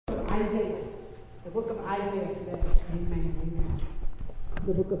the book of Isaiah today. Amen. Amen.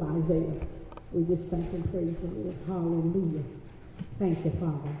 The book of Isaiah. We just thank and praise the Lord. Hallelujah. Thank you,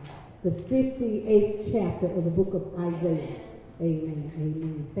 Father. The 58th chapter of the book of Isaiah. Amen.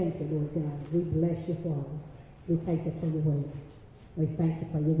 Amen. Thank you, Lord God. We bless you, Father. We thank you for your word. We thank you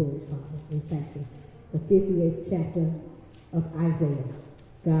for your word, Father. We thank you. The 58th chapter of Isaiah.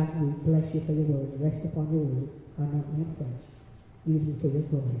 God, we bless you for your word. Rest upon your word. Anoint me afresh. Use me for your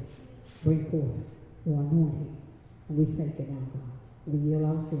glory. Bring forth your anointing. And we thank you now, God. We yield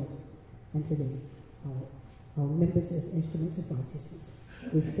ourselves unto thee, our members as instruments of righteousness.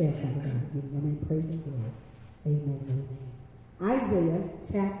 We stand, Father God, giving your name praise and glory. Amen. Amen. Isaiah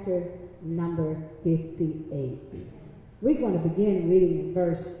chapter number 58. We're going to begin reading at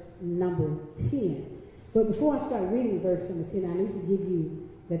verse number 10. But before I start reading verse number 10, I need to give you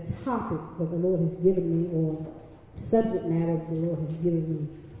the topic that the Lord has given me, or subject matter the Lord has given me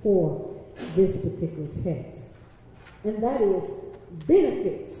for this particular text. And that is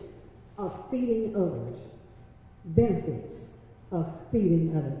benefits of feeding others. Benefits of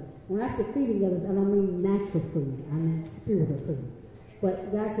feeding others. When I say feeding others, I don't mean natural food. I mean spiritual food.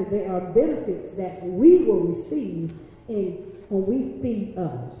 But God said there are benefits that we will receive when we feed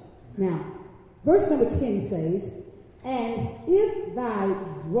others. Now, verse number 10 says, "And if thou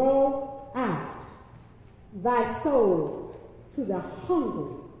draw out thy soul to the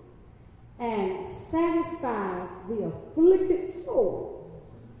hungry, and satisfy the afflicted soul,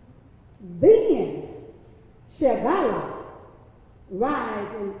 then shall thy light rise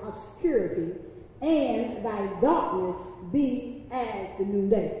in obscurity, and thy darkness be as the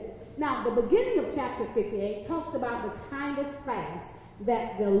noonday." Now, the beginning of chapter 58 talks about the kind of fast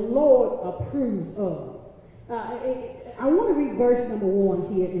that the Lord approves of. I want to read verse number 1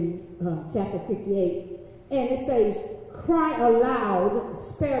 here in chapter 58, and it says, "Cry aloud,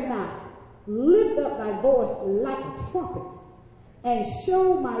 spare not, lift up thy voice like a trumpet, and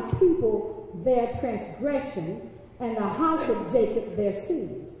show my people their transgression, and the house of Jacob their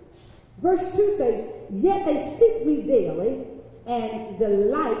sins." Verse 2 says, "Yet they seek me daily, and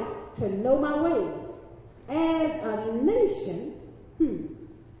delight to know my ways, as a nation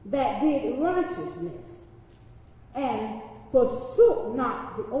that did righteousness, and forsook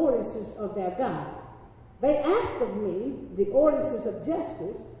not the ordinances of their God. They ask of me the ordinances of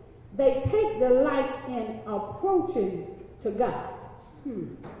justice. They take delight in approaching to God."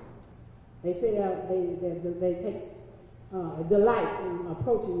 They say they take delight in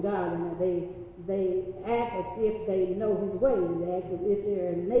approaching God, and they act as if they know his ways. They act as if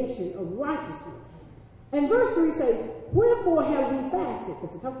they're a nation of righteousness. And verse 3 says, "Wherefore have we fasted?"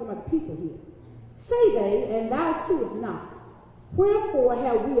 Because they're talking about the people here. "Say they, and thou seest not. Wherefore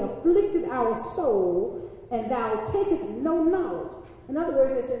have we afflicted our soul, and thou takest no knowledge?" In other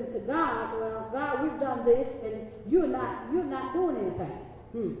words, they said to God, "Well, God, we've done this, and you're not doing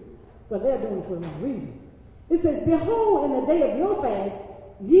anything." But they're doing it for the wrong reason. It says, "Behold, in the day of your fast,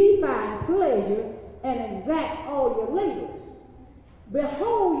 ye find pleasure, and exact all your labors.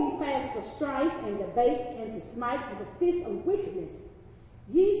 Behold, ye fast for strife and debate, and to smite with the fist of wickedness.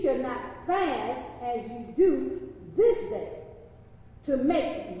 Ye shall not fast as ye do this day, to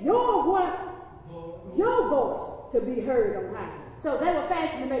make your what? Your voice to be heard on high." So they were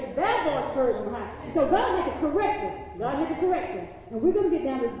fasting to make their voice heard on high. So God had to correct them. And we're going to get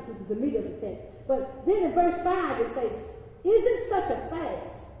down to the meat of the text. But then in verse 5 it says, "Is it such a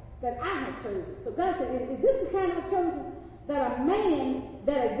fast that I have chosen?" So God said, is this the kind I've chosen? That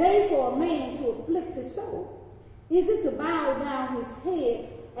a day for a man to afflict his soul? Is it to bow down his head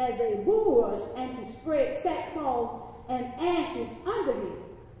as a bulrush, and to spread sackcloth and ashes under him?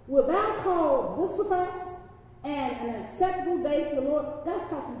 Will thou call this a fast, and an acceptable day to the Lord? God's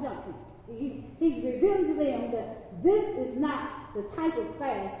talking junk here. He's revealing to them that this is not the type of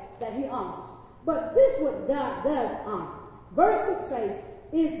fast that he honors. But this is what God does honor. Verse 6 says,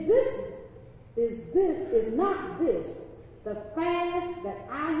 is not this the fast that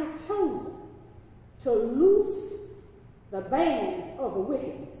I have chosen, to loose the bands of the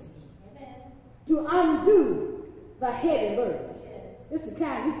wickedness, to undo the heavy burdens?" This is the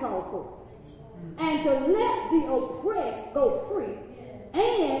kind he called for. "And to let the oppressed go free,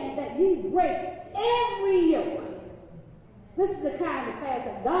 and that ye break every yoke." This is the kind of fast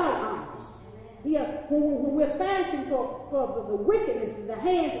that God honors. When we're fasting for the wickedness, the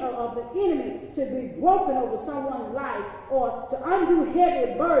hands of the enemy to be broken over someone's life, or to undo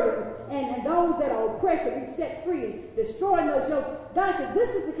heavy burdens, and those that are oppressed to be set free, and destroying those yokes, God said,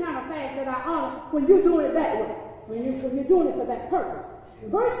 this is the kind of fast that I honor when you're doing it that way, when you're doing it for that purpose.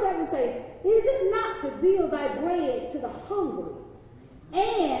 Verse 7 says, "Is it not to deal thy bread to the hungry,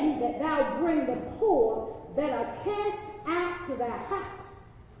 and and that thou bring the poor that are cast out to thy house.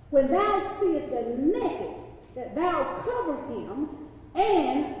 When thou seest the naked, that thou cover him,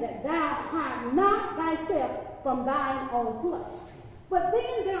 and that thou hide not thyself from thine own flesh. But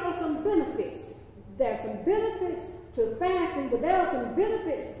then there are some benefits. There are some benefits to fasting, but there are some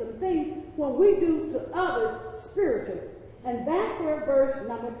benefits, some things when we do to others spiritually. And that's where verse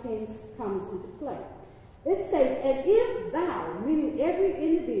number 10 comes into play. It says, and if thou, meaning every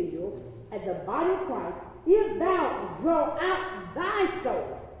individual at the body of Christ, if thou draw out thy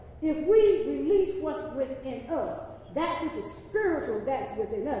soul, if we release what's within us, that which is spiritual that's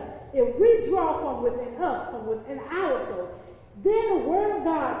within us, if we draw from within us, from within our soul, then the Word of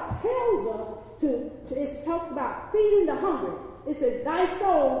God tells us it talks about feeding the hungry. It says, thy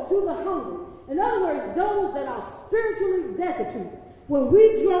soul to the hungry. In other words, those that are spiritually destitute. When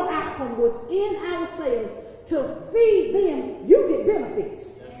we draw out from within ourselves to feed them, you get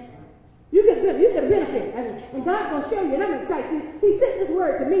benefits. You get benefit. And God's going to show you, and I'm excited. He sent this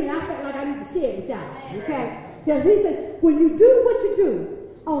word to me, and I felt like I need to share it with y'all. Okay? Because he says, when you do what you do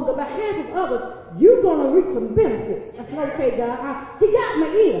on the behalf of others, you're going to reap some benefits. I said, okay, God. He got my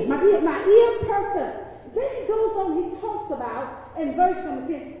ear perked up. Then he goes on, he talks about, in verse number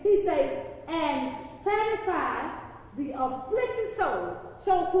 10, he says, and satisfy the afflicted soul.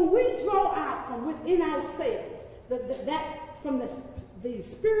 So when we draw out from within ourselves, from the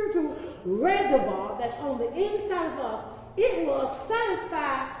spiritual reservoir that's on the inside of us, it will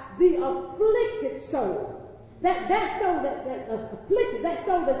satisfy the afflicted soul. That soul that afflicted, that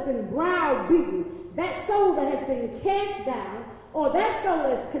soul that's been browbeaten, that soul that has been cast down, or that soul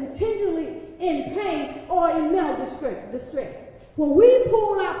that's continually in pain or in mental distress. When we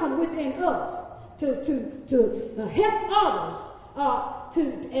pull out from within us to help others,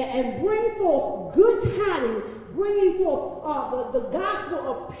 and bring forth good tidings, bringing forth the gospel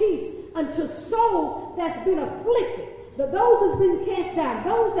of peace unto souls that's been afflicted, those that's been cast down,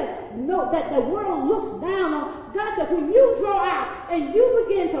 those that know that the world looks down on. God said, when you draw out and you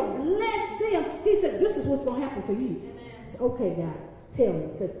begin to bless them, he said, this is what's going to happen for you. Said, okay, God, tell me,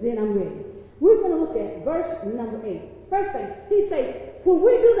 because then I'm ready. We're going to look at verse number 8. First thing, he says, when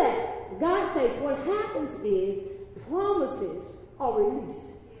we do that, God says what happens is promises are released.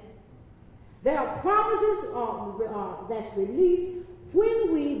 There are promises that's released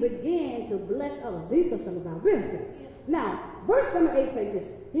when we begin to bless others. These are some of our benefits. Now, verse number 8 says this.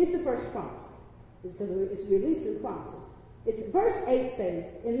 Here's the first promise. It's because it's releasing promises. Verse 8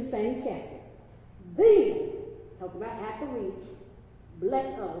 says, in the same chapter, then, talk about after we bless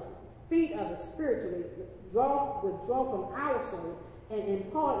others, feed others spiritually, withdraw from our soul, and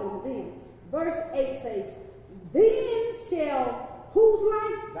impart unto them. Verse 8 says, then shall whose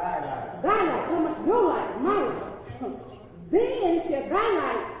light? Thy light. Your light, my light. Then shall thy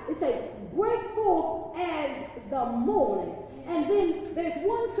light, it says, break forth as the morning. And then there's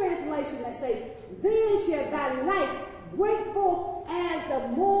one translation that says, then shall thy light break forth as the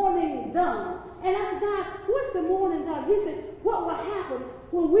morning dawn. And I said, God, what's the morning dawn? He said, what will happen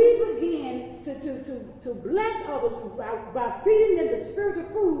when we begin to bless others by feeding them the spiritual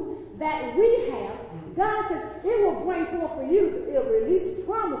food that we have? God said, it will bring forth for you, it will release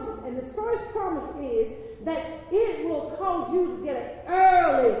promises. And this first promise is that it will cause you to get an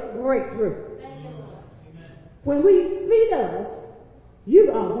early breakthrough. When we feed others,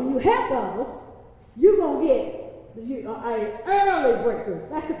 when you help others, you're going to get an early breakthrough.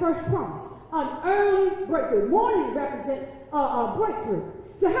 That's the first promise. An early breakthrough. Morning represents a breakthrough.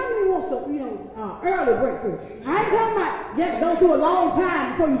 So how many want some, early breakthrough? I ain't talking about don't do a long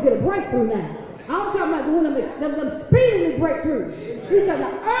time before you get a breakthrough now. I'm talking about doing them speedily breakthroughs. He said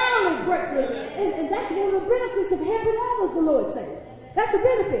an early breakthrough. And that's one of the benefits of helping others, the Lord says. That's a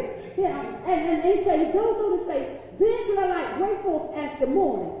benefit. Yeah. And he goes on to say, then shall thy light break forth as the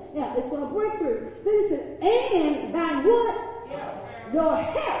morning. Yeah, it's going to break through. Then he said, and thy what? Your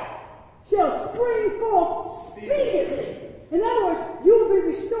help shall spring forth speedily. In other words, you will be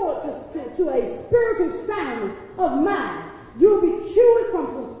restored to a spiritual soundness of mind. You'll be cured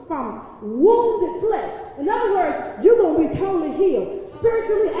from wounded flesh. In other words, you're going to be totally healed,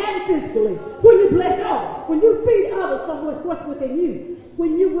 spiritually and physically, when you bless others, when you feed others from what's within you,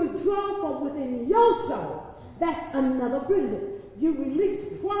 when you withdraw from within your soul. That's another benefit. You release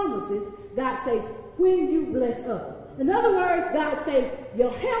promises, God says, when you bless others. In other words, God says,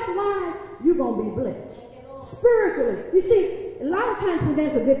 your health-wise, you're going to be blessed. Spiritually, you see, a lot of times when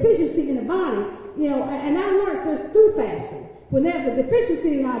there's a deficiency in the body, and I learned this through fasting. When there's a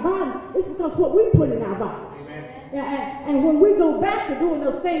deficiency in our bodies, it's because what we put in our bodies. And when we go back to doing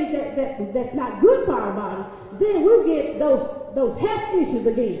those things that's not good for our bodies, then we'll get those those health issues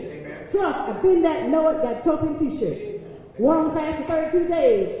again. Amen. Trust, I've been that, know it, got a token t-shirt. One on the fast for 32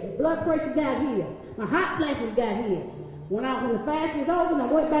 days. Blood pressure got here. My hot flashes got here. When the fast was over and I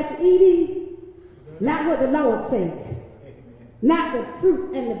went back to eating, not what the Lord said. Not the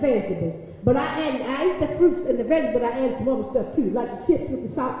fruit and the vegetables. But I ate the fruits and the vegetables, but I added some other stuff too, like the chips with the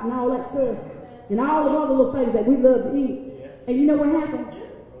salt and all that stuff. And all the other little things that we love to eat. And you know what happened?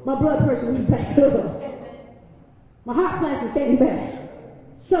 My blood pressure went back up. My hot flashes came back.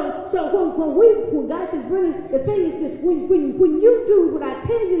 So when God says, Brennan, the thing is this, when you do what I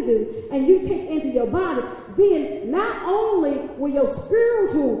tell you to do, and you take into your body, then not only will your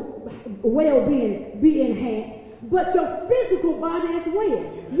spiritual well-being be enhanced, but your physical body as well.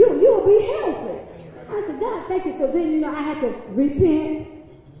 You'll be healthy. I said, God, thank you. So then, I had to repent.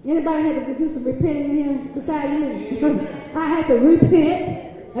 Anybody had to do some repenting here besides me? I had to repent.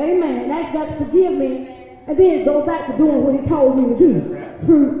 Amen. Ask God to forgive me. And then go back to doing what he told me to do.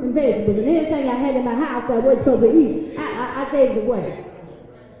 Fruit and vegetables. And anything I had in my house that I wasn't supposed to eat, I gave it away.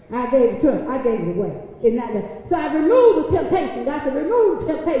 I gave it away. So I removed the temptation. God said, remove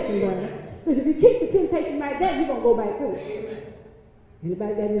the temptation, brother. Because if you keep the temptation right there, you're going to go back through it.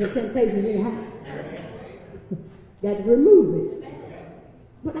 Anybody got any temptations in the house? Got to remove it.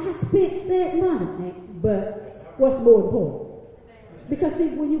 But I spent said money. But what's more important? Because see,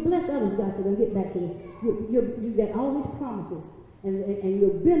 when you bless others, God said, I'll get back to this. You get all these promises, and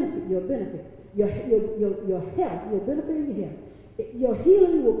you'll benefit. Your health, you'll benefit in your health. Your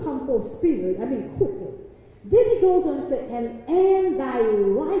healing will come forth speedily. Quickly. Then he goes on to say, and thy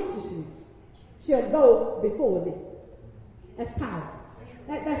righteousness shall go before thee. That's powerful.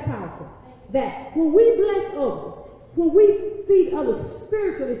 That's powerful. That when we bless others, when we feed others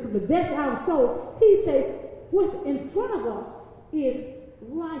spiritually from the depth of our soul, he says, what's in front of us is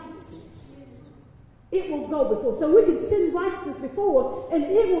righteousness. It will go before. So we can send righteousness before us, and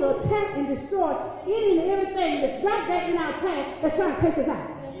it will attack and destroy any and everything that's right there in our path that's trying to take us out.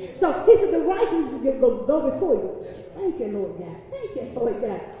 So he said the righteousness will go before you. Thank you, Lord God. Thank you, Lord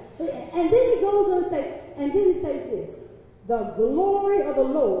God. And then he goes on to say, and then he says this, the glory of the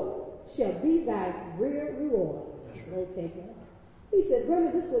Lord shall be thy real reward. I said, okay, God. He said,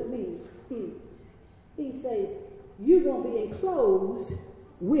 brother, this is what it means. He says, you're going to be enclosed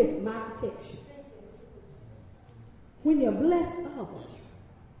with my protection. When you bless others,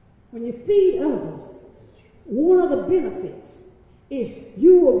 when you feed others, one of the benefits is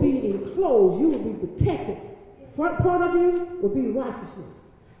you will be enclosed, you will be protected. Front part of you will be righteousness.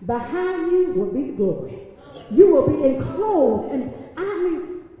 Behind you will be the glory. You will be enclosed, and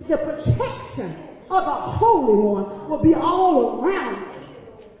the protection of the Holy One will be all around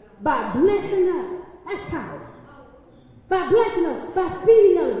you by blessing others. That's powerful. By blessing others, by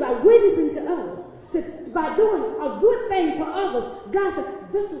feeding others, by witnessing to others, by doing a good thing for others. God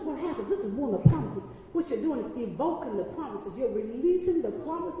said, this is what happens. This is one of the promises. What you're doing is evoking the promises. You're releasing the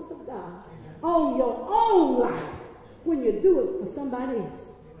promises of God on your own life when you do it for somebody else.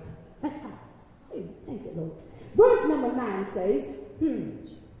 That's powerful. Hey, thank you, Lord. Verse number 9 says, then,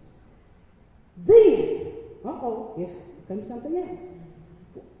 here comes something else.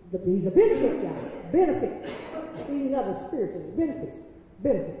 These are benefits, y'all. Benefits. Feeding others spiritually.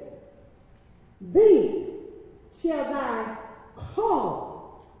 Benefits. Then shall thy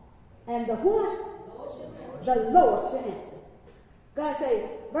call, and the what? The Lord shall answer. God says,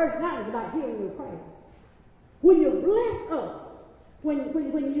 verse 9 is about hearing your prayers. When you bless others,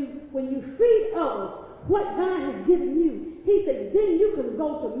 when you feed others what God has given you, he said, then you can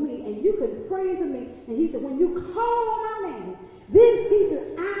go to me and you can pray to me. And he said, when you call on my name, then he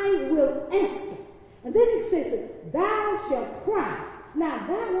said, I will answer. And then he says, thou shalt cry. Now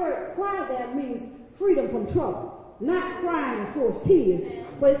that word cry there means freedom from trouble. Not crying as far as tears,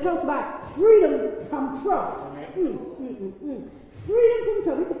 but it talks about freedom from trouble. Freedom from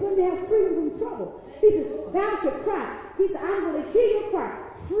trouble. He said, when they have freedom from trouble. He said, thou shalt cry. He said, I'm going to hear your cry.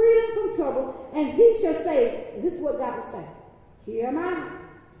 Freedom from trouble. And he shall say, this is what God will say. Here am I.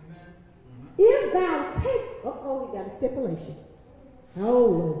 If thou take, he got a stipulation. Oh,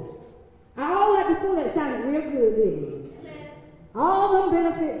 Lord. All that before that sounded real good, didn't it? All them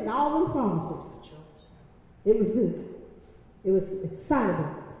benefits and all them promises. It was good. It was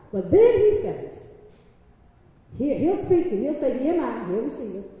excitable. But then he says, he'll speak and he'll say, here am I, he'll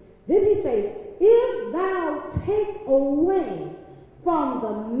receive us. Then he says, if thou take away from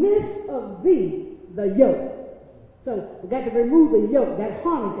the midst of thee the yoke. So we got to remove the yoke, that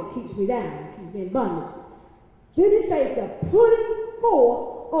harness that keeps me down, keeps me in bondage. Then he says the putting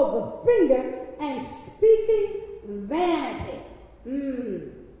forth of the finger and speaking vanity.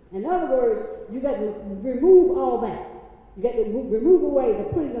 In other words, you got to remove all that. You got to remove away the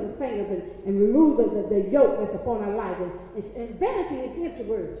putting of the fingers and remove the yoke that's upon our life. And vanity is empty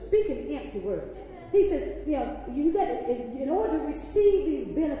words, speaking empty words. He says, you know, you got to, in order to receive these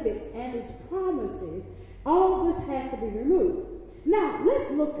benefits and these promises, all this has to be removed. Now, let's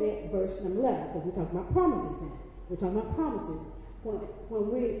look at verse number 11, because we're talking about promises now. We're talking about promises.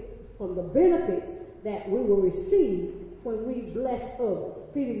 From the benefits that we will receive when we bless others,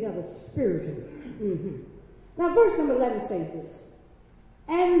 feeding others spiritually. Mm-hmm. Now, verse number 11 says this.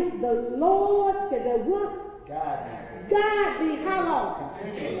 And the Lord said that what? God thee. How long?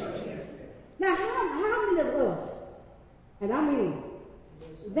 Now, how many of us, and I mean,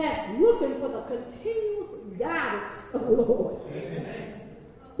 that's looking for the continuous guidance of the Lord? Amen.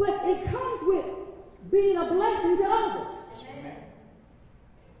 But it comes with being a blessing to others. Amen.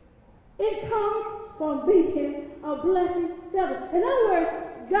 It comes from being a blessing to others. In other words,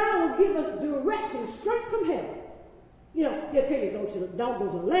 God will give us direction straight from heaven. You know, he'll tell you, don't go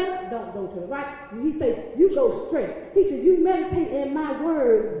to the left, don't go to the right. He says, you go straight. He says, you meditate in my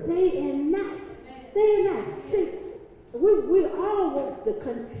word day and night. Day and night. See, we all want the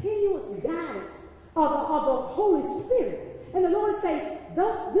continuous guidance of the Holy Spirit. And the Lord says,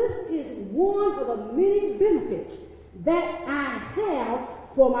 thus, this is one of the many benefits that I have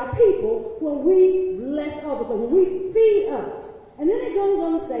for my people when we bless others, when we feed others. And then it goes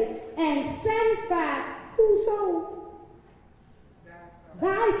on to say, and satisfy whose soul?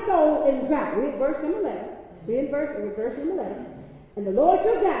 Thy soul in drought. We're in verse number 11. We're in verse number 11. And the Lord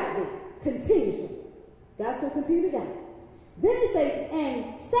shall guide thee continuously. God's going to continue to guide. Then it says,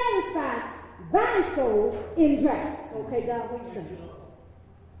 and satisfy thy soul in drought. Okay, God, what are you saying?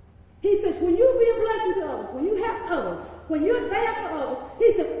 He says, when you be a blessing to others, when you help others, when you're there for others,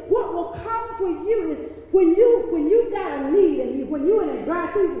 he said, what will come for you is when you got a need and when you're in a dry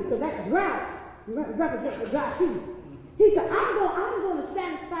season, because that drought represents a dry season. He said, I'm going to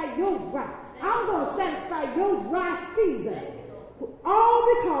satisfy your drought. I'm going to satisfy your dry season.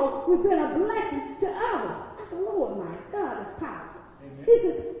 All because we've been a blessing to others. I said, Lord, my God, that's powerful. Amen. He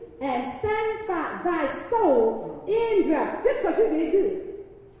says, and satisfy thy soul in drought. Just because you did good.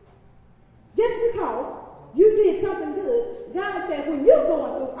 Just because you did something good, God said, when you're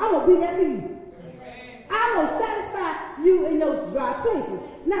going through, I'm going to be there for you. I'm going to satisfy you in those dry places.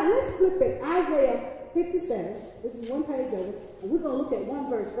 Now, let's flip it. Isaiah 57, which is one page over, and we're going to look at one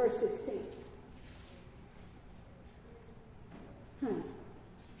verse, verse 16.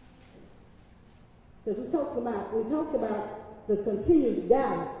 Because we talked about the continuous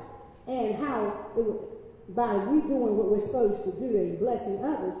guidance and how by we doing what we're supposed to do and blessing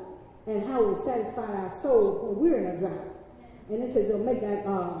others, and how it will satisfy our soul when we're in a drought. And it says it'll make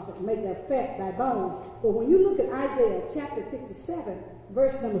that fat thy bones. But when you look at Isaiah chapter 57,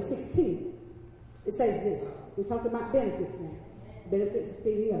 verse number 16, it says this. We're talking about benefits now. Benefits of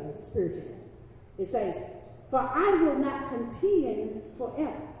feeding others spiritually. It says, for I will not contend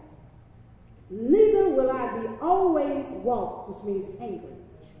forever, neither will I be always wroth, which means angry.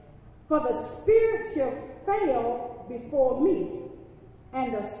 For the spirit shall fail before me,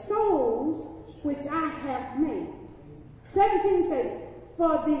 and the souls which I have made. 17 says,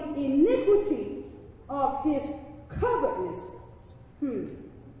 for the iniquity of his covetousness,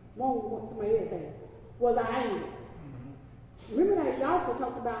 somebody else said, was I angry. Remember that he also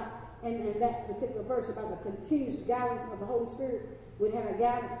talked about in that particular verse about the continuous guidance of the Holy Spirit would have a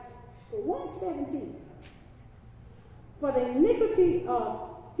guidance. But 1:17, for the iniquity of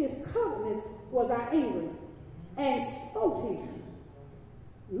his covetousness was I angry, and smote him.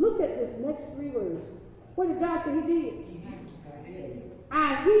 Look at this next three words. What did God say he did?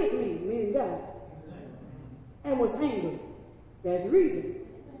 I hid me, meaning God, and was angry. There's a reason.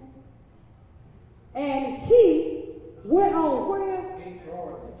 And he went on where?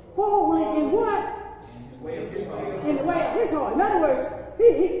 Forward in what? In the way of his heart. In other words,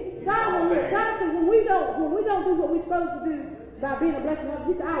 God says when we don't do what we're supposed to do by being a blessing to others,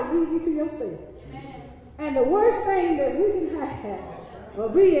 he said, I'll leave you to yourself. And the worst thing that we can have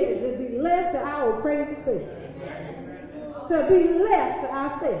is to be left to our crazy self. To be left to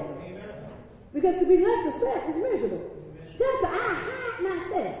ourselves. Because to be left to self is miserable. God said, I hide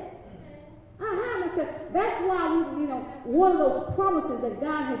myself. That's why one of those promises that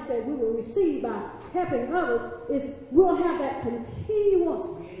God has said we will receive by helping others is we'll have that continuous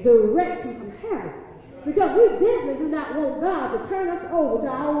direction from heaven. Because we definitely do not want God to turn us over to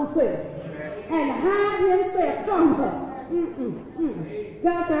our own self and hide himself from us.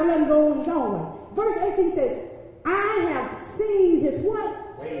 God said, I let him go on his own way. Verse 18 says, I have seen his what?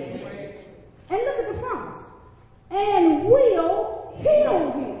 And look at the promise. And will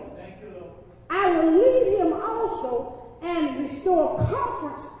heal him. I will lead him also and restore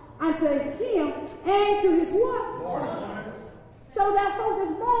comfort unto him and to his what? Morning. So that folk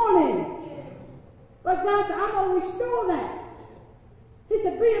is mourning. But God said, I'm going to restore that. He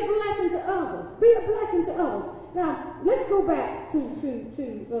said, be a blessing to others. Be a blessing to others. Now, let's go back to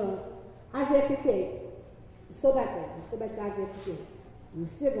Isaiah 58. Let's go back there. Let's go back to Isaiah 58. We're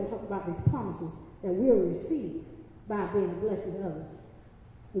still going to talk about these promises that we'll receive by being a blessing to others.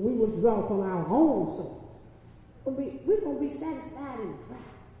 When we withdraw from our own soul, we're going to be satisfied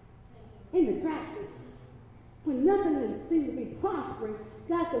in the dry season. When nothing seems to be prospering,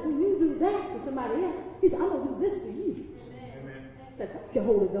 God said, when you do that for somebody else, he said, I'm going to do this for you. Amen. That's the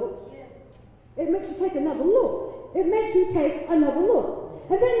Holy Ghost. Yes. It makes you take another look. It makes you take another look.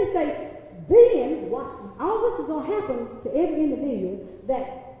 And then he says, then, watch, all this is going to happen to every individual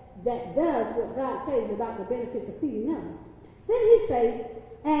that does what God says about the benefits of feeding others. Then he says,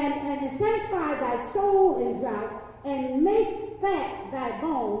 and satisfy thy soul in drought, and make fat thy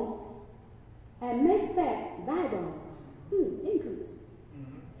bones, increase.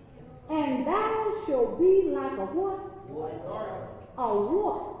 Mm-hmm. And thou shalt be like a what? A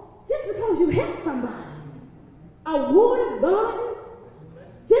what? Just because you help somebody. A watered garden.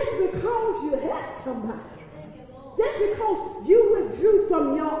 Just because you help somebody. Just because you withdrew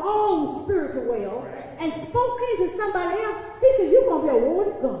from your own spiritual well and spoke into somebody else, he said, you're going to be a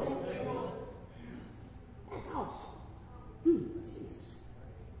watered garden. That's awesome. Jesus.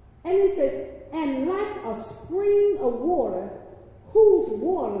 And he says, and like a spring of water, whose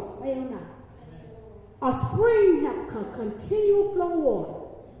waters fail not. A spring have continual flow of water.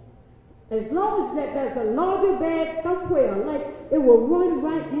 As long as there's a larger bed somewhere, like it will run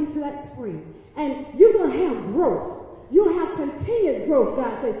right into that spring. And you're going to have growth. You'll have continued growth,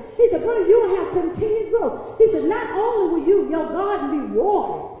 God said. He said, brother, you'll have continued growth. He said, not only will your garden be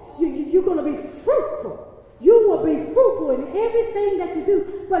watered, you're going to be fruitful. You will be fruitful in everything that you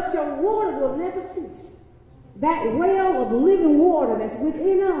do, but your water will never cease. That well of living water that's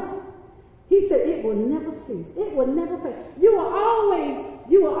within us, he said, it will never cease. It will never fail. You will always,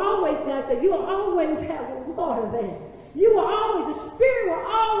 God said, you will always have water there. You will always, the Spirit will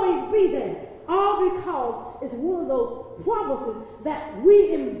always be there. All because it's one of those promises that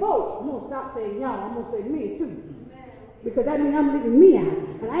we invoke. I'm going to stop saying y'all. I'm going to say me too. Because that means I'm leaving me out.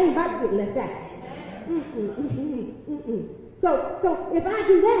 And I ain't about to get left out. So if I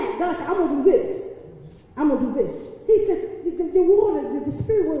do that, God said, I'm going to do this. I'm going to do this. He said, the water, the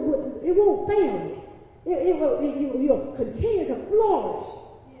Spirit, it won't fail. You'll continue to flourish.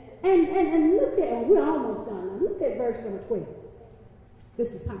 And look at, we're almost done now. Look at verse number 12.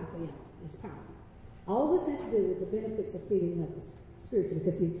 This is powerful, y'all. It's powerful. All this has to do with the benefits of feeding others spiritually.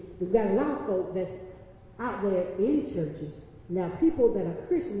 Because see, we've got a lot of folk that's out there in churches. Now, people that are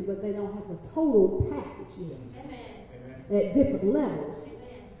Christians, but they don't have a total package yet. Amen. At different levels.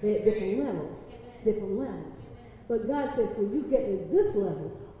 Amen. At different levels. Amen. Different levels. But God says, when you get to this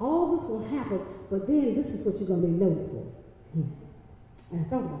level, all this will happen, but then this is what you're going to be noted for. And I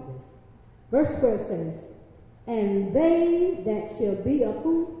thought about this. Verse 12 says, and they that shall be of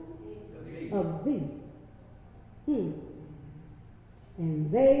whom? Of thee.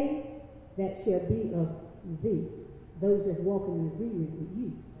 And they that shall be of thee. Those that's walking in agreement with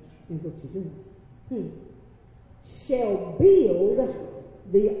you and what you're doing. Shall build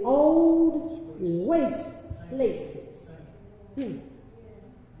the old waste places.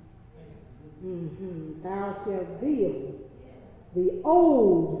 Thou shalt build the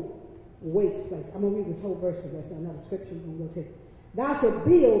old waste place. I'm going to read this whole verse because that's another scripture I'm going to go to. Thou shalt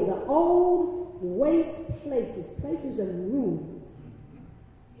build the old waste places, places of ruins.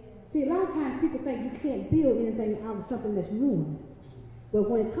 See, a lot of times people think you can't build anything out of something that's ruined. But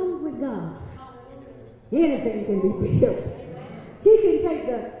when it comes with God, anything can be built. He can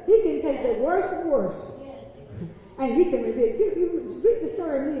take the worst of worst, and he can rebuild. You read the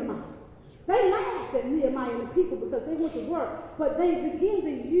story of Nehemiah. They laughed at Nehemiah and the people because they went to work, but they began to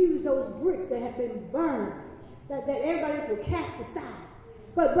use those bricks that had been burned, that everybody else would cast aside.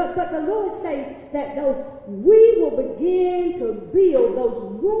 But the Lord says that we will begin to build those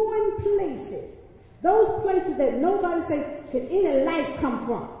ruined places, those places that nobody says can any life come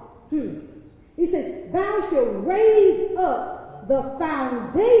from. He says, thou shalt raise up the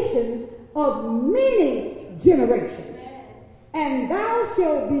foundations of many generations, and thou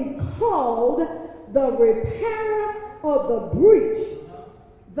shalt be called the repairer of the breach,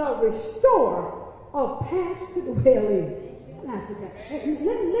 the restorer of paths to dwell in. Let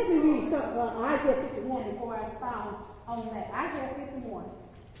me read Isaiah 51 before I expound on that. Isaiah 51,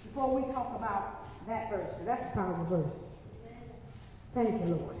 before we talk about that verse. That's a powerful verse. Thank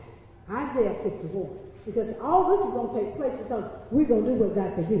you, Lord. Isaiah 51. Because all this is going to take place because we're going to do what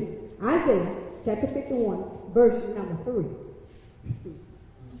God said do. Isaiah chapter 51, verse number 3.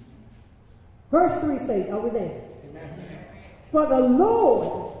 Verse 3 says, are we there? For the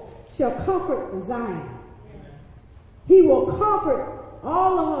Lord shall comfort Zion. He will comfort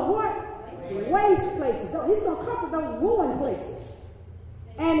all of her what? Waste places. He's going to comfort those ruined places.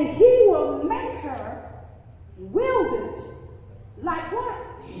 And he will make her wilderness. Like what?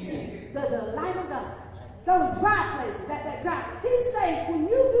 The delight of God. Those dry places, that dry. He says, when you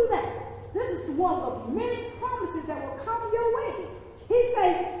do that, this is one of the many promises that will come your way. He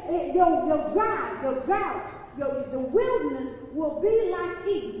says, your drought, the wilderness will be like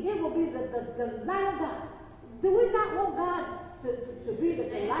Eden. It will be the delight of God. Do we not want God to be the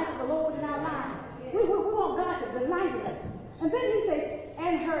delight of the Lord in our lives? We want God to delight in us. And then he says,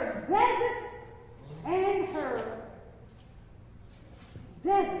 and her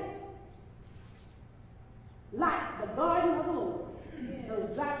desert, like the garden of the Lord.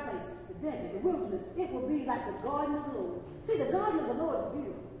 Those dry places, the desert, the wilderness, it will be like the garden of the Lord. See, the garden of the Lord is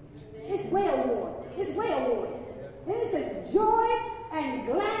beautiful. It's well watered. It's well watered. And it says, joy and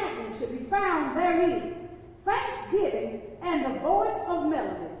gladness should be found therein. Thanksgiving and the voice of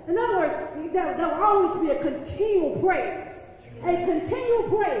melody. In other words, there will always be a continual praise. A continual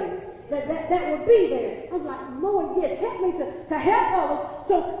praise that will be there. I was like, Lord, yes, help me to help others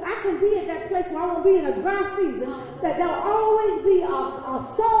so I can be at that place where I won't be in a dry season, that there will always be a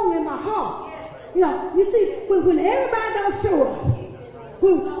song in my heart. You know, you see, when everybody don't show up,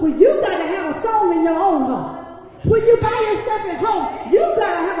 when you got to have a song in your own heart. When you by yourself at home, you got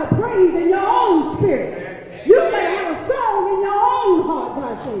to have a praise in your own spirit. You got to have a song in your own heart,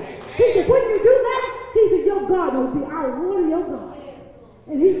 God said. He said, when you do that, he said, your God will be our Lord, your God.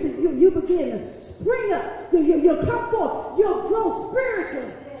 And he said, you begin to spring up. You'll come forth. You'll grow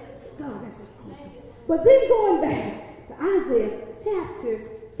spiritually. Said, God, this is awesome. But then going back to Isaiah chapter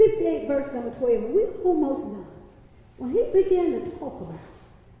 58, verse number 12, and we're almost done. When he began to talk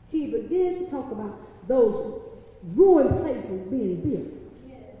about those ruined places being built.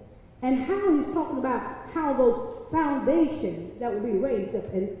 And how he's talking about how those foundations that will be raised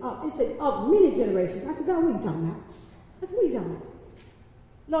up and up. It says of many generations. I said, God, what are you talking about? I said, what are you talking about?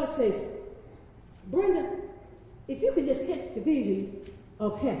 Lord says, Brenda, if you could just catch the vision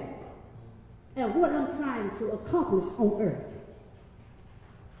of heaven and what I'm trying to accomplish on earth,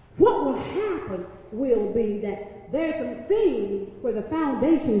 what will happen will be that there are some things where the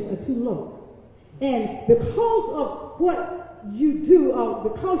foundations are too low. And because of what you do, or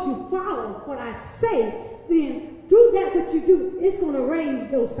because you follow what I say, then through that what you do, it's going to raise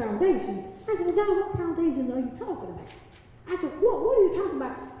those foundations. I said, well, God, what foundations are you talking about? I said, what are you talking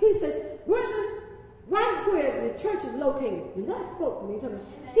about? He says, Brother, right where the church is located, and God spoke to me.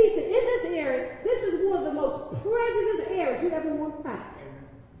 He said, in this area, this is one of the most prejudiced areas you ever want to find.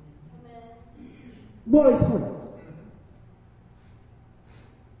 Boys' Point.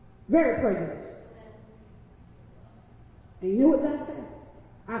 Very prejudiced. And you know what God said?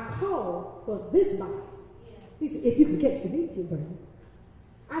 I called for this body. He said, if you can catch the beat, brother.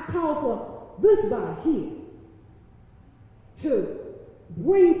 I called for this body here to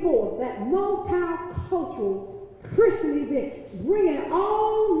bring forth that multicultural Christian event, bringing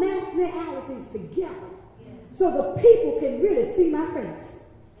all nationalities together so the people can really see my face.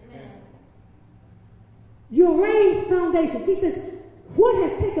 Your raised foundation. He says, what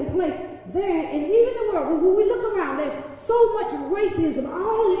has taken place there, and even the world, when we look around, there's so much racism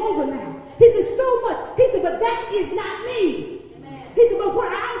all over now. He says, so much. He said, but that is not me. Amen. He said, but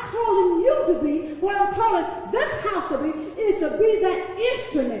what I'm calling you to be, what I'm calling this house to be, is to be that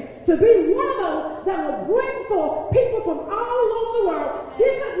instrument, to be one of those that will bring forth people from all over the world,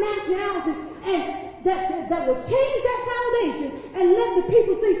 different nationalities, and that will change that foundation and let the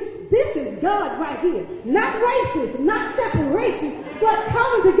people see this is God right here. Not racism, not separation, but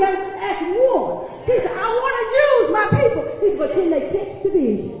coming together as one. He said, I want to use my people. He said, but can they catch the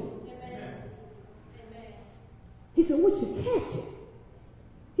vision? Amen. He said, once you catch it,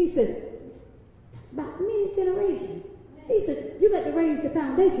 he said, that's about many generations. He said, you got to raise the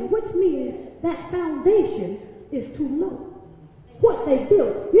foundation, which means that foundation is too low. What they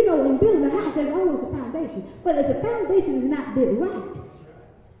built, you know, in building a house, there's always a foundation. But if the foundation is not built right,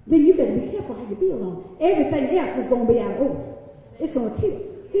 then you got to be careful how you build on. Everything else is going to be out of order. It's going to tilt.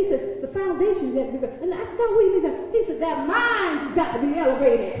 He said, the foundation that we got, and that's kind of what he means. He said, their mind has got to be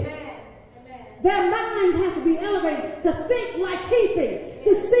elevated. Amen. Their mind has to be elevated to think like he thinks,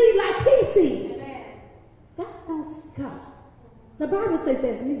 to see like he sees. Amen. That don't God. The Bible says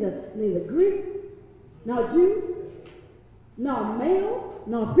there's neither Greek, nor Jew, nor male,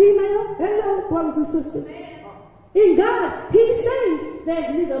 nor female. Hello, brothers and sisters. In God, he says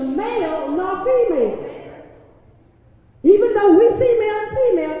there's neither male nor female. Even though we see male and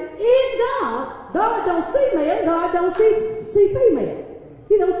female, in God, God don't see male, God don't see female.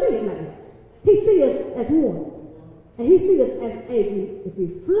 He don't see it like that. He sees us as one. And he sees us as a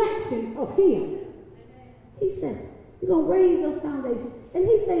reflection of him. He says, you're going to raise those foundations. And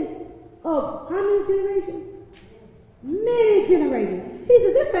he says, of how many generations? Many generations. He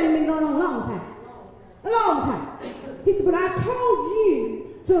said, this thing been going on a long time. A long time. He said, but I called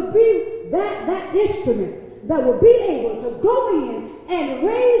you to be that instrument that will be able to go in and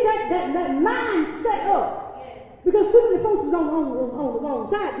raise that mindset up. Because too many folks is on the wrong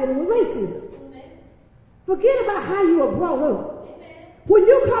side dealing with racism. Forget about how you were brought up. When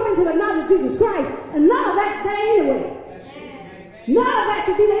you come into the knowledge of Jesus Christ, and none of that's there anyway. None of that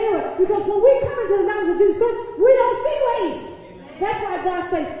should be there anyway. Because when we come into the knowledge of Jesus Christ, we don't see race. That's why God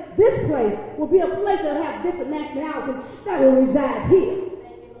says this place will be a place that will have different nationalities that will reside here.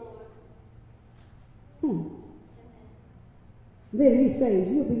 Then he says,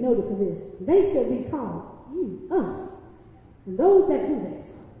 you'll be noted for this. They shall be called, us. And those that do this.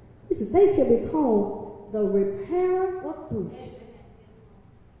 He says, they shall be called the repairer of breach.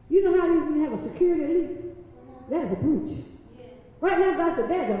 You know how you can have a security elite? That's a breach. Right now, God said,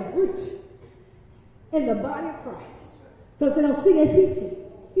 there's a breach in the body of Christ. Because they don't see as he sees.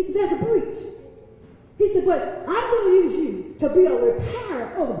 He said, there's a breach. He said, but I'm going to use you to be a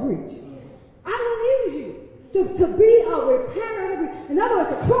repairer of the breach. I'm going to use you to be a repairer of the breach. In other words,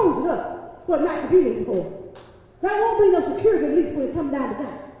 to close it up for it not to be there before. There won't be no security at least when it comes down to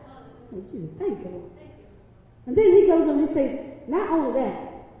that. Oh, Jesus, thank you, Lord. And then he goes on and says, not only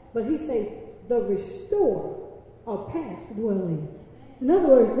that, but he says, the restorer of paths to dwell in. In other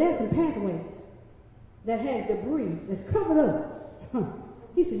words, there's some pathways that has debris that's covered up.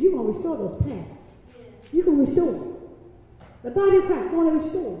 He said, you're going to restore those paths. You can restore them. The body of Christ going to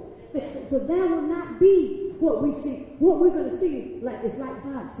restore. So that will not be what we see. What we're going to see is like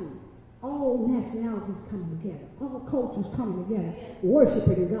God sees. All nationalities coming together. All cultures coming together.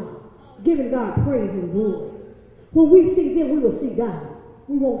 Worshiping God. Giving God praise and glory. When we see them, we will see God.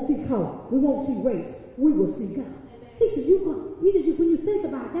 We won't see color. We won't see race. We will see God. He said, when you think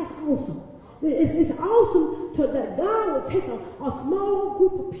about it, that's awesome. It's awesome that God will take a small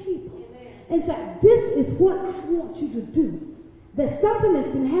group of people and say, this is what I want you to do. There's something that's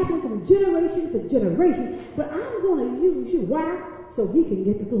been happening from generation to generation, but I'm going to use you. Why? So he can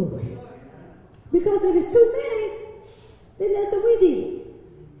get the glory. Because if it's too many, then that's what we did.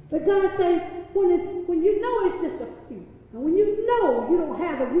 But God says, when you know it's just a few, and when you know you don't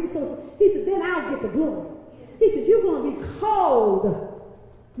have the resources, he said, then I'll get the glory. He said, you're going to be called.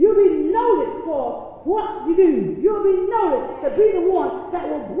 You'll be noted for what you do. You'll be noted to be the one that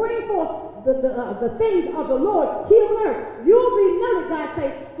will bring forth the things of the Lord here on earth. You'll be noted, God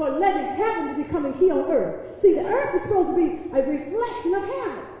says, for letting heaven to becoming here on earth. See, the earth is supposed to be a reflection of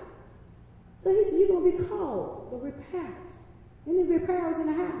heaven. So he said, you're going to be called the repairers. Any repairers in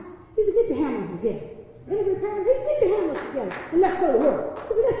the house? He said, get your hammers together. Any repairers? He said, get your hammers together and let's go to work.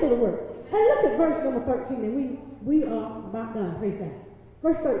 He said, let's go to work. And look at verse number 13, and we are about done. Praise God.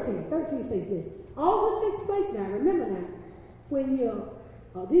 Verse 13. 13 says this. All this takes place now. Remember now, when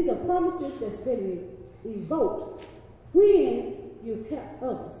these are promises that's been evoked when you've helped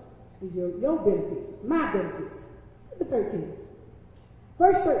others. These are your benefits, my benefits. Look at 13.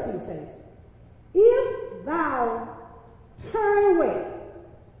 Verse 13 says, if thou turn away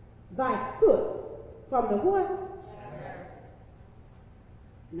thy foot from the what?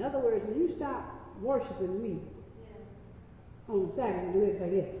 In other words, when you stop worshiping me on Saturday and do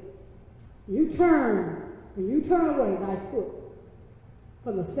everything else, you turn away thy foot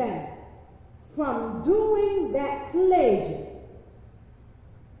from the Sabbath, from doing that pleasure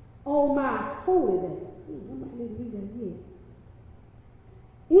on my holy day. I might need to read that again.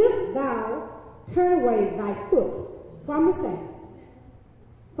 If thou turn away thy foot from the Sabbath,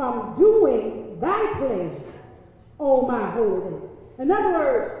 from doing thy pleasure on my holy day. In other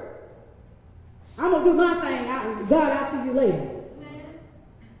words, I'm going to do my thing. God, I'll see you later.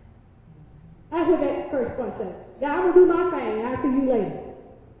 That's what that first part said. God, I'm going to do my thing and I'll see you later.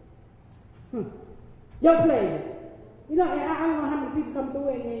 Your pleasure. You know, I don't know how many people come through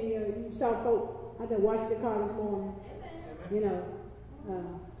and you saw folk. I just washed the car this morning. You know,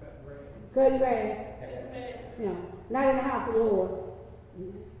 cutting grass. You know, not in the house of the Lord.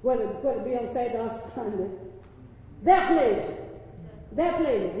 Whether it be on Saturday or Sunday. Their pleasure. Their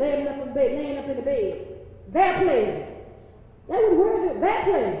pleasure. Laying up in the bed. Their pleasure. That was the word. Their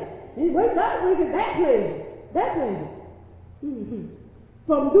pleasure. And what God was it? That pleasure. That pleasure. Mm-hmm.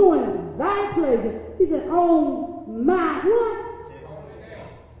 From doing thy pleasure. He said, on my what?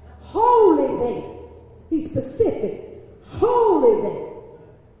 Holy day. He's specific. Holy day.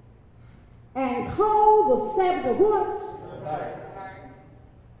 And call the Sabbath of what?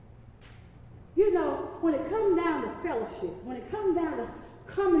 You know, when it comes down to fellowship, when it comes down to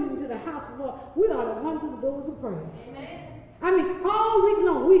coming into the house of the Lord, we ought to run through the doors of praise. Amen. I mean, all week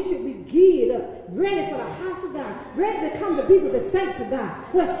long, we should be geared up, ready for the house of God, ready to come to be with the saints of God.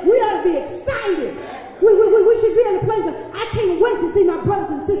 Well, we ought to be excited. We should be in a place of, I can't wait to see my brothers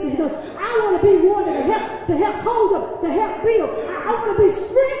and sisters because I want to be one to help hold up, to help build. I want to be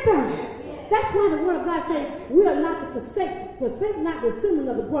strengthened. That's why the word of God says we are not to forsake not the assembling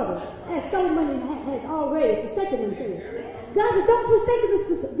of the brothers, as so many has already forsaken themselves. God said, don't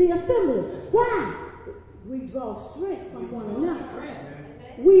forsake the assembly. Why? We draw strength from one another.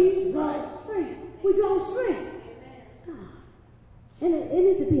 We draw strength. We draw strength. And it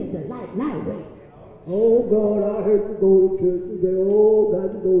needs to be a delight, not a weight. Oh God, I heard to go to church today. Oh,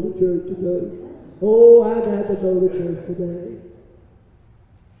 got to go to church today. Oh, I got to go to church today.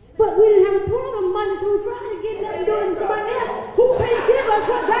 But we didn't have a problem Monday through Friday getting up and doing somebody else who can't give us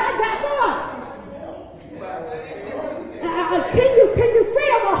what God got for us. Can you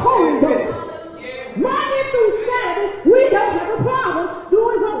feel the Holy Ghost? Monday through Saturday, we don't have a problem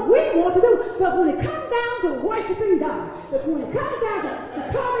doing what we want to do. But when it comes down to worshiping God, but when it comes down to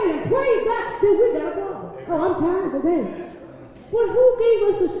come in and praise God, then we got a problem. Oh, I'm tired today. Well, who gave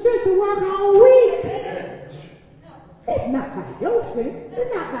us the strength to work all week? It's not by your strength.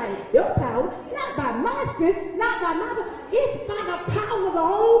 It's not by your power. Not by my strength. Not by my power. It's by the power of the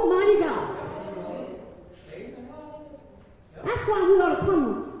Almighty God. That's why we ought to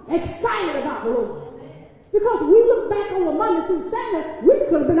come excited about the Lord. Because we look back on the Monday through Saturday, we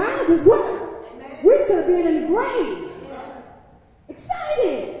could have been out of this world. We could have been in the grave.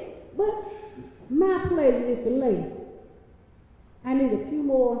 Excited. But my pleasure is to lay. I need a few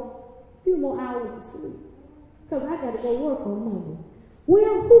more hours of sleep. Because I got to go work on Monday.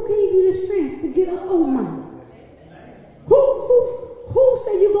 Well, who gave you the strength to get up on Monday? Who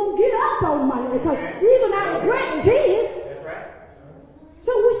said you're going to get up on Monday? Because even our bread is his. That's right.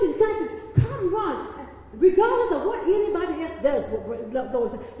 So we should, God said, come run. Regardless of what anybody else does,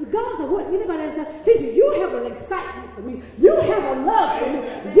 regardless of what anybody else does, he said, you have an excitement for me. You have a love for me.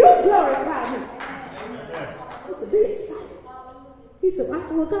 You glorify me. It's to be excited. He said, I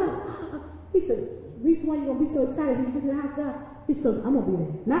said, well, God, he said, the reason why you're going to be so excited when you get to the house of God is because I'm going to be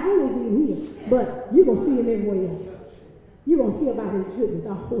there. Not only is he in here, but you're going to see him everywhere else. You're going to hear about his goodness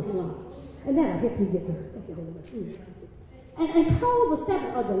all over the life. And that'll help you get to it. And call the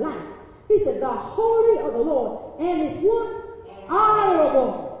Sabbath of delight. He said, the holy of the Lord, and is what?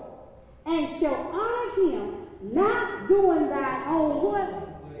 Honorable. And shall honor him, not doing thine own what?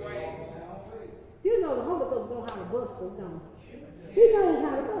 You know the Holy Ghost knows how to bust us, don't he? He knows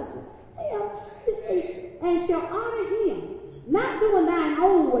how to bust us. And shall honor him, not doing thine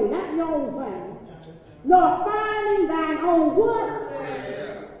own way, not your own thing, nor finding thine own what?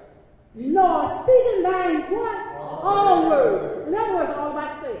 Nor speaking thine what? All words. In other words, all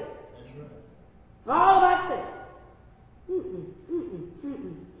about self. All about self.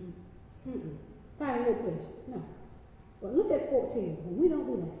 Finding no pleasure. No. But look at 14. When we don't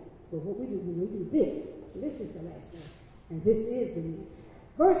do that, but what we do when we do this is the last verse, and this is the end.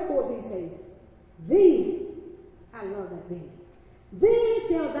 Verse 14 says, then, I love that then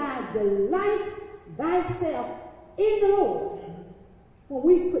shall thou delight thyself in the Lord. When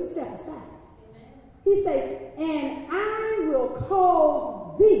we put self aside. He says, and I will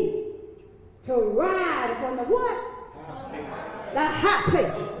cause thee to ride upon the what? The high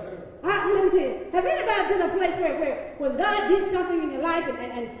places. Let me tell you, have anybody been in a place where when God did something in your life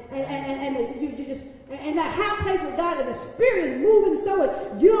and you just and that high place of God and the Spirit is moving so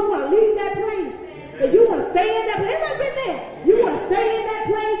you don't want to leave that place, and you want to stay in that place? Everybody been there? You want to stay in that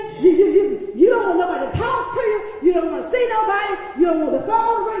place? You don't want nobody to talk to you. You don't want to see nobody. You don't want the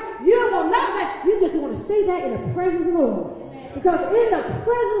phone ring. You don't want nothing. You just want to stay there in the presence of the Lord. Because in the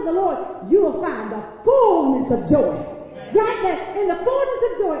presence of the Lord, you will find the fullness of joy. Right there, in the fullness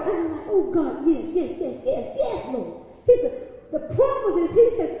of joy. And I'm like, oh God, yes, Lord. He said, the promise is, he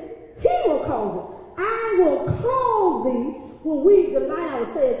said, he will cause it. I will cause thee, when we delight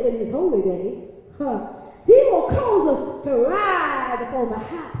ourselves in his holy day, he will cause us to rise upon the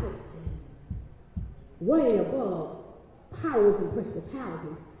high places, way above powers and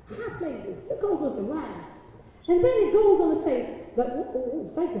principalities. High places, it causes us to rise. And then it goes on to say,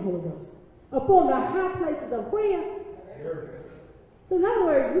 thank you, Holy Ghost, upon the high places of where? So in other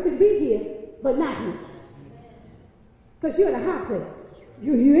words, you can be here, but not here. Because you're in a high place.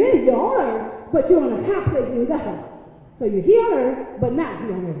 You're on earth, but you're in a high place in God. So you're here on earth, but not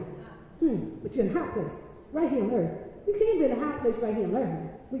here on earth. But you're in a high place, right here on earth. You can't be in a high place right here on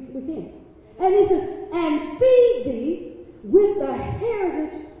earth. We can't. And it says, and feed thee with the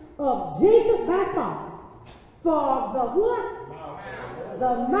heritage of Jacob thy father. For the what?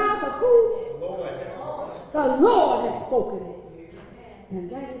 The mouth of who? The Lord has spoken it. And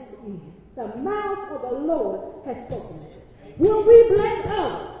that is the end. The mouth of the Lord has spoken it. Will we bless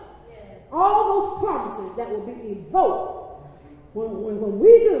others? All those promises that will be evoked when we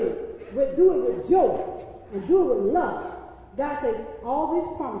do it with joy and do it with love. God said all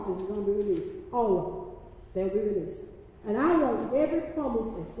these promises are going to be released. All of them. They'll be released. And I want every promise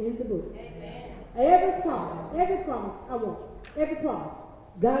that's in the book. Amen. Every promise, I want. Every promise.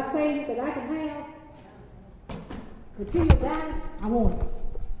 God saying that I can have continued guidance, I want it.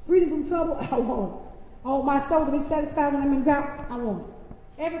 Freedom from trouble, I want it. All my soul to be satisfied when I'm in doubt, I want it.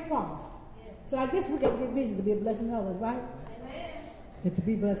 Every promise. So I guess we got to get busy to be a blessing to others, right? Amen. And to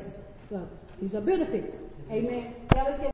be blessings to others. These are benefits. Amen. Now let's get